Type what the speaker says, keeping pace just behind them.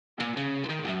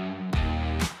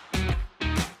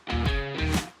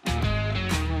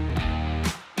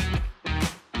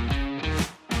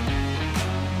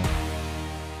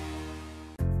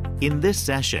In this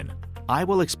session, I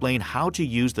will explain how to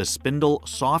use the spindle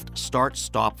soft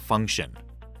start-stop function.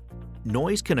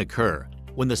 Noise can occur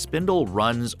when the spindle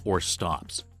runs or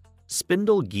stops.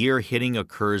 Spindle gear hitting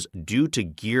occurs due to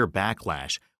gear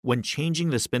backlash when changing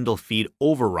the spindle feed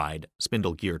override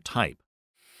spindle gear type.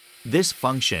 This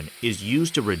function is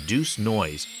used to reduce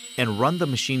noise and run the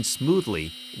machine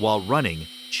smoothly while running,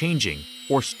 changing,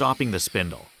 or stopping the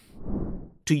spindle.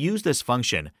 To use this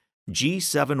function,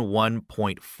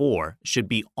 G71.4 should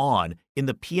be on in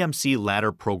the PMC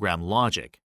ladder program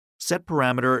logic. Set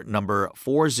parameter number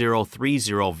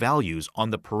 4030 values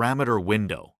on the parameter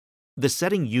window. The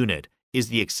setting unit is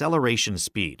the acceleration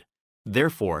speed.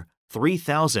 Therefore,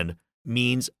 3000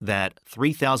 means that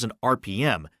 3000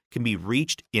 RPM can be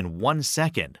reached in 1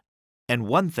 second, and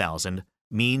 1000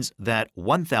 means that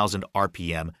 1000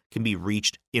 RPM can be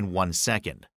reached in 1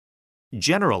 second.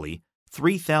 Generally,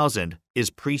 3000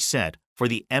 is preset for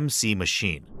the MC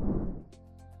machine.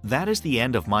 That is the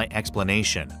end of my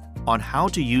explanation on how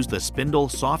to use the spindle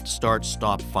soft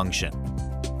start-stop function.